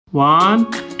1,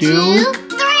 2, 3.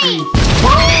 Wow!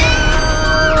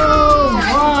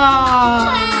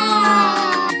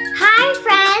 Hi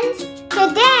friends!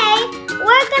 Today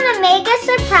we're gonna make a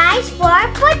surprise for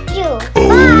Pucchu. But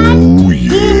do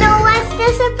you know what's the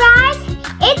surprise?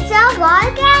 It's a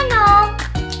volcano!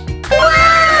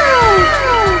 Wow!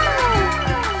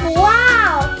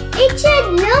 Wow! It should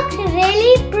look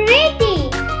really pretty.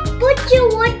 Pucchu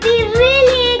would be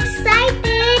really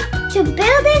excited to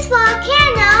build this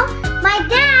volcano. My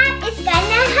dad is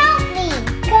gonna help me.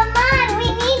 Come on, we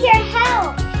need your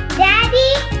help.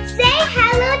 Daddy, say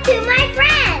hello to my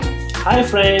friends. Hi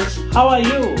friends, how are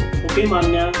you? Okay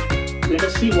Maanya, let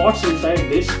us see what's inside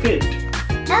this kit.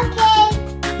 Okay.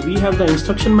 We have the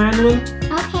instruction manual,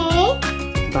 Okay.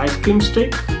 the ice cream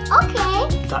stick, Okay.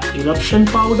 the eruption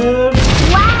powder,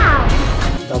 Wow.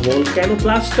 the volcano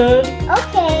plaster,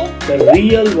 Okay. the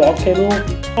real volcano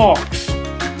box.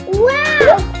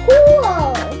 Wow,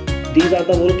 cool. These are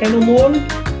the volcano mold,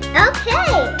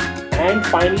 Okay. and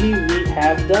finally we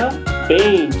have the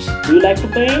paints. Do you like to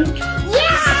paint?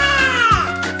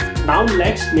 Yeah. Now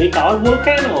let's make our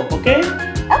volcano, okay?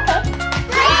 Okay.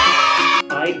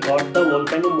 I got the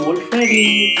volcano mold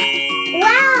ready.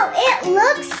 Wow, it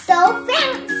looks so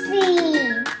fancy.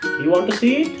 You want to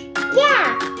see it?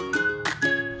 Yeah.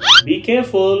 Be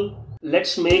careful.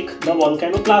 Let's make the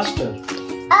volcano plaster.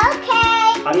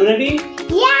 Okay. Are you ready?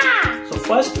 Yeah. So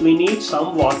first we need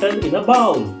some water in a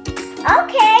bowl.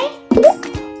 Okay.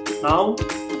 Now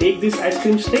take this ice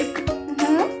cream stick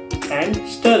and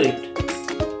stir it.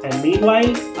 And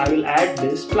meanwhile I will add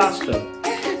this plaster.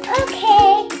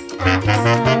 Okay.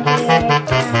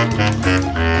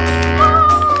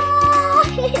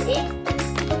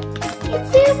 It's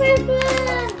super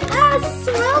fun.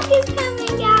 Smoke is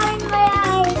coming out in my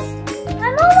eyes.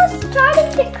 I'm almost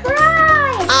starting to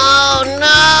cry. Oh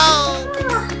no!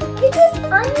 Is this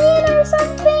onion or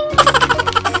something?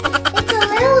 It's a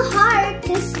little hard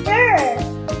to stir.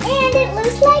 And it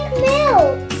looks like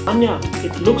milk. Anya,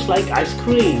 it looks like ice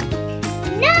cream.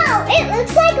 No, it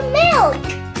looks like milk.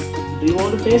 Do you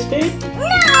want to taste it? No.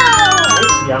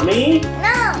 It's yummy.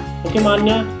 No. Okay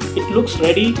Manya, it looks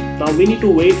ready. Now we need to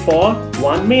wait for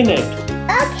 1 minute.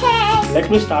 Okay. Let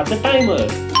me start the timer.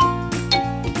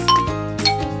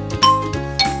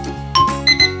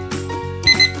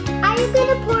 Are you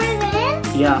gonna pour it in?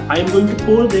 Yeah, I am going to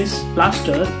pour this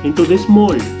plaster into this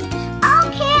mold.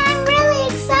 Okay, I'm really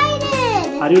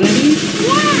excited. Are you ready?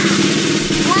 Yeah.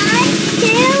 1, 2,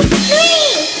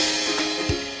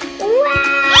 3.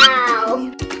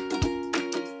 Wow.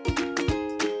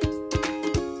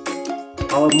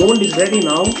 Our mold is ready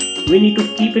now. We need to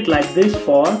keep it like this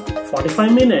for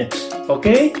 45 minutes.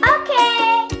 Okay?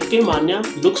 Okay. Okay Manya,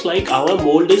 looks like our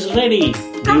mold is ready.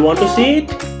 Do you want to see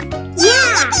it?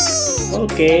 Yeah.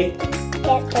 Okay.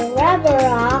 Get the rubber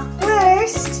off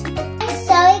first. I'm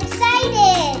so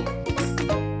excited.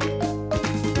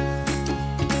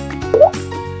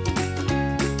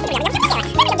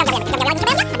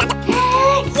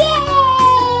 Yay!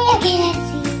 Okay, let's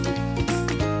see.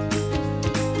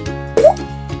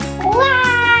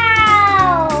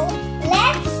 Wow!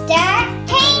 Let's start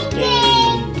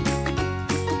painting.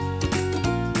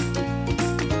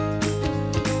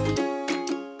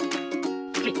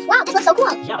 Wow, this looks so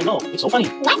cool. Yeah, I know. It's so funny.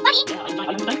 What? Funny? Yeah, are you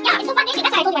funny? Yeah, it's so fun painting.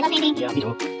 That's why I told you I love painting. Yeah, me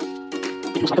too.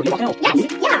 It looks like a real volcano. Yes,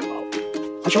 yeah.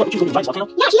 I'm sure she's going to enjoy this volcano.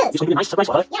 Yeah, she is. It's going to be a nice surprise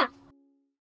for her. Yeah.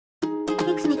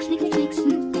 Mix, mix, mix, mix, mix.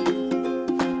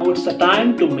 Now it's the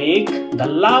time to make the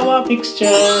lava mixture.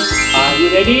 Are you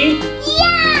ready?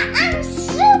 Yeah, I'm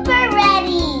super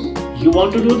ready. You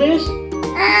want to do this?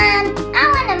 I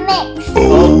wanna mix.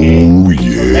 Okay.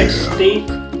 So let's take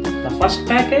the first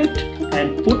packet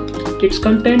and put its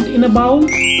content in a bowl. Oh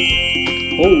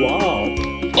wow.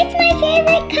 It's my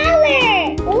favorite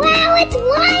color. Wow, it's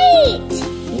white.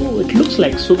 Oh, it looks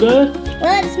like sugar.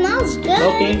 Well, it smells good.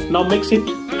 Okay, now mix it.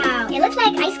 Wow, it looks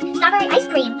like strawberry ice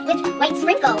cream with white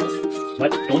sprinkles.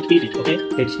 But don't eat it, okay?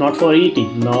 It's not for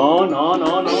eating. No, no,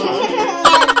 no, no.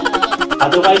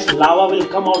 Otherwise, lava will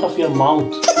come out of your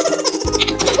mouth.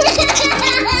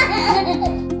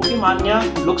 Okay, Maanya,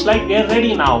 looks like we are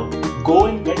ready now. Go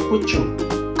and get Pucchu.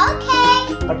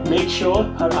 Okay. But make sure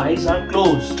her eyes are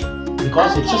closed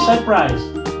because it's a surprise.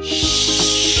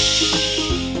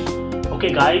 Okay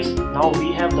guys, now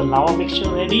we have the lava mixture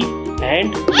ready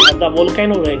and we have the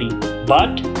volcano ready.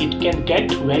 But it can get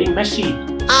very messy.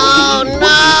 Oh so we need to put no!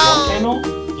 this volcano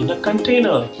in a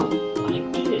container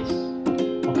like this.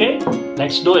 Okay,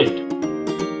 let's do it.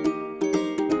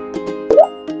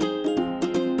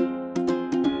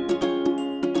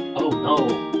 Oh no.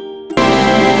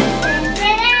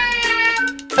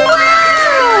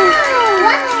 Wow!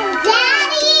 What's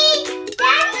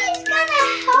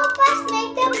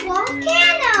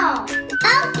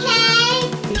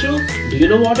you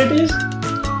know what it is?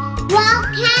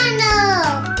 Volcano.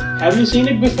 Have you seen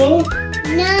it before?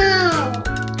 No.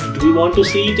 Do you want to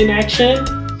see it in action?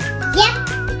 Yep.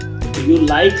 Do you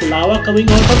like lava coming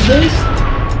out of this?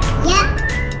 Yep.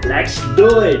 Let's do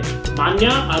it.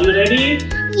 Maanya, are you ready?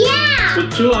 Yeah.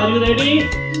 Pucchu, are you ready?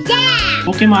 Yeah.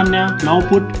 Okay, Maanya. Now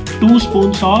put 2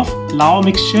 spoons of lava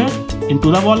mixture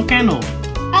into the volcano.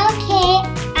 Okay.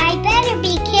 I better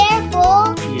be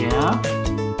careful. Yeah.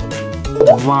 1,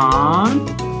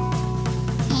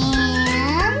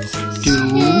 And 2.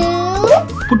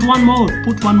 Put one more.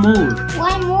 Put one more.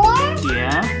 One more?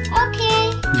 Yeah.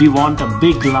 Okay. We want a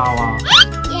big lava.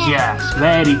 Yeah. Yes,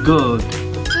 very good.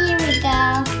 Here we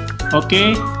go.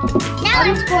 Okay. Now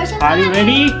let's pour some Are you water.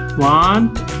 ready?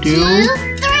 1, 2. 2,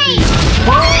 3.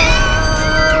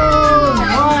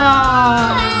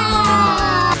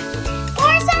 Wow!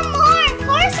 Pour some more.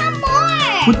 Pour some more.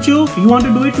 Pucchu, you want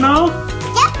to do it now?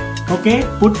 Yep. Okay.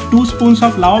 Put 2 spoons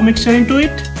of lava mixture into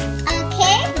it.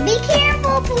 Okay. Be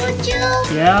careful, Pucchu.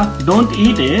 Yeah. Don't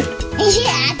eat it.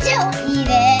 Yeah, don't eat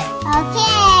it.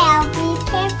 Okay, I'll be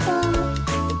careful.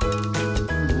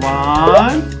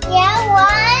 1, Yeah,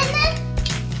 1,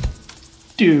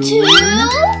 2. 2.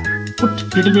 Put a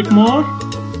little bit more.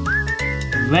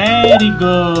 Very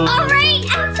good. Alright,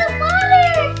 add some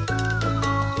water.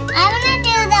 I wanna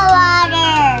do the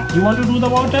water. You want to do the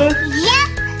water? Yep.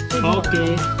 Okay.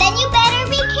 Then you better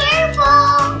be careful.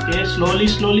 Okay. Slowly,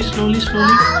 slowly, slowly, slowly.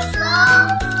 Slow, slow,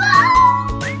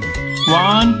 slow.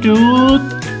 1, 2,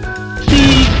 3.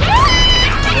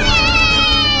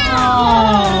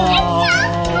 Oh. It's so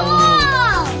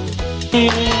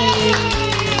cool.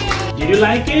 Did you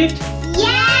like it?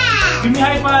 Yeah. Give me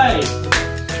high five.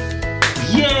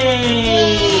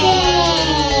 Yay!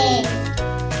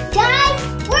 Guys,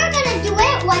 we're gonna do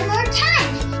it one more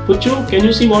time. Pucchu, can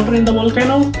you see water in the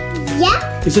volcano?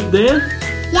 Yep. Is it there?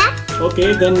 Yep.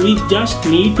 Okay, then we just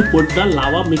need to put the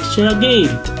lava mixture again.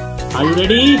 Are you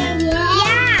ready?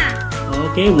 Yeah.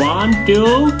 Okay, 1, 2, 3.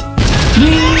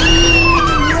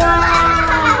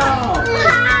 Wow!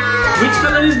 Which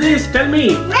color is this? Tell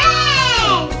me.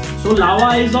 Red. So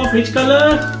lava is of which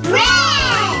color?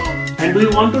 Red. And do you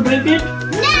want to drink it?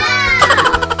 No.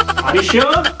 Are you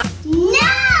sure?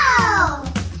 No.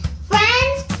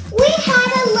 Friends, we had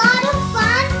a lot of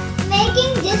fun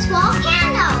making this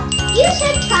volcano. You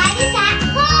should try this at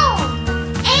home.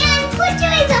 And Pucchu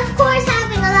is of course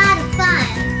having a lot of fun.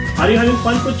 Are you having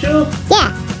fun, Pucchu?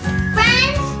 Yeah.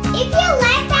 Friends, if you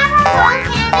liked our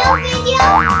volcano video,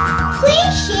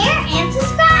 please share and